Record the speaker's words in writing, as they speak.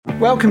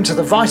Welcome to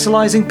the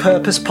Vitalising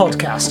Purpose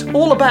podcast,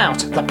 all about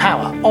the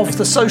power of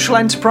the social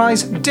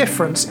enterprise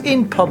difference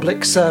in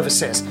public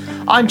services.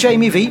 I'm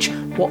Jamie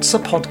Veach. What's a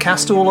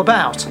podcast all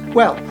about?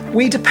 Well,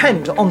 we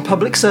depend on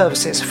public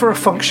services for a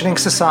functioning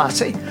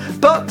society,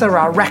 but there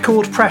are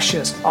record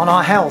pressures on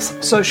our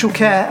health, social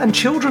care and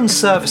children's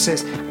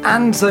services,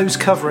 and those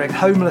covering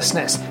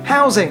homelessness,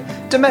 housing,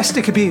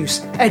 domestic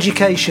abuse,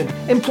 education,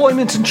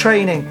 employment and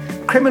training,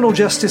 criminal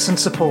justice and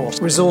support.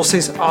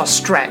 Resources are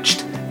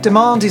stretched.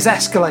 Demand is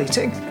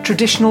escalating.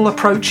 Traditional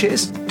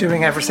approaches,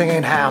 doing everything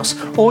in-house,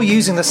 or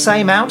using the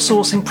same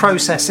outsourcing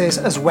processes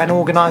as when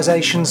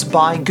organisations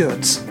buy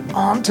goods,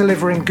 aren't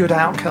delivering good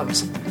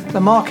outcomes.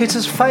 The market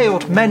has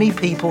failed many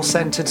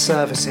people-centred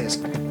services.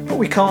 But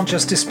we can't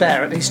just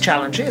despair at these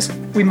challenges.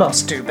 We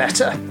must do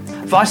better.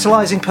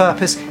 Vitalising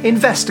Purpose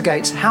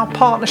investigates how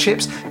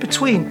partnerships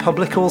between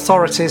public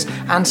authorities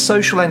and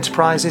social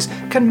enterprises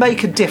can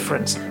make a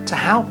difference to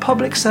how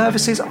public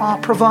services are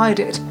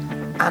provided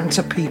and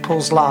to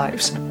people's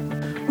lives.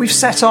 We've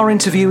set our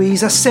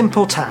interviewees a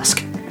simple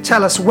task.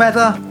 Tell us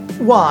whether,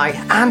 why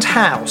and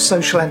how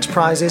social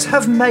enterprises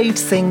have made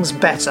things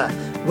better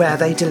where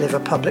they deliver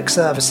public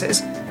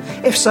services.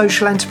 If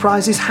social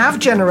enterprises have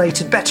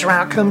generated better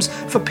outcomes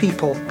for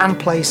people and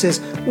places,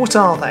 what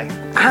are they?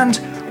 And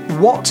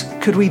what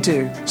could we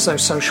do so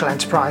social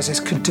enterprises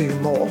could do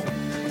more?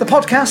 The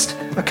podcast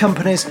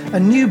accompanies a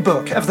new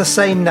book of the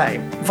same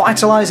name,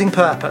 Vitalising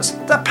Purpose,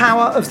 the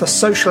power of the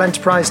social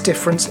enterprise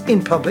difference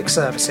in public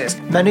services.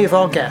 Many of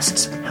our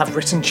guests have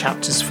written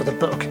chapters for the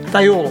book.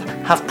 They all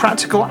have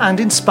practical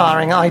and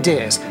inspiring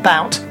ideas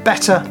about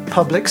better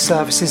public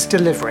services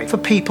delivery for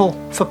people,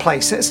 for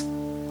places.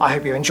 I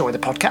hope you enjoy the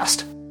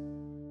podcast.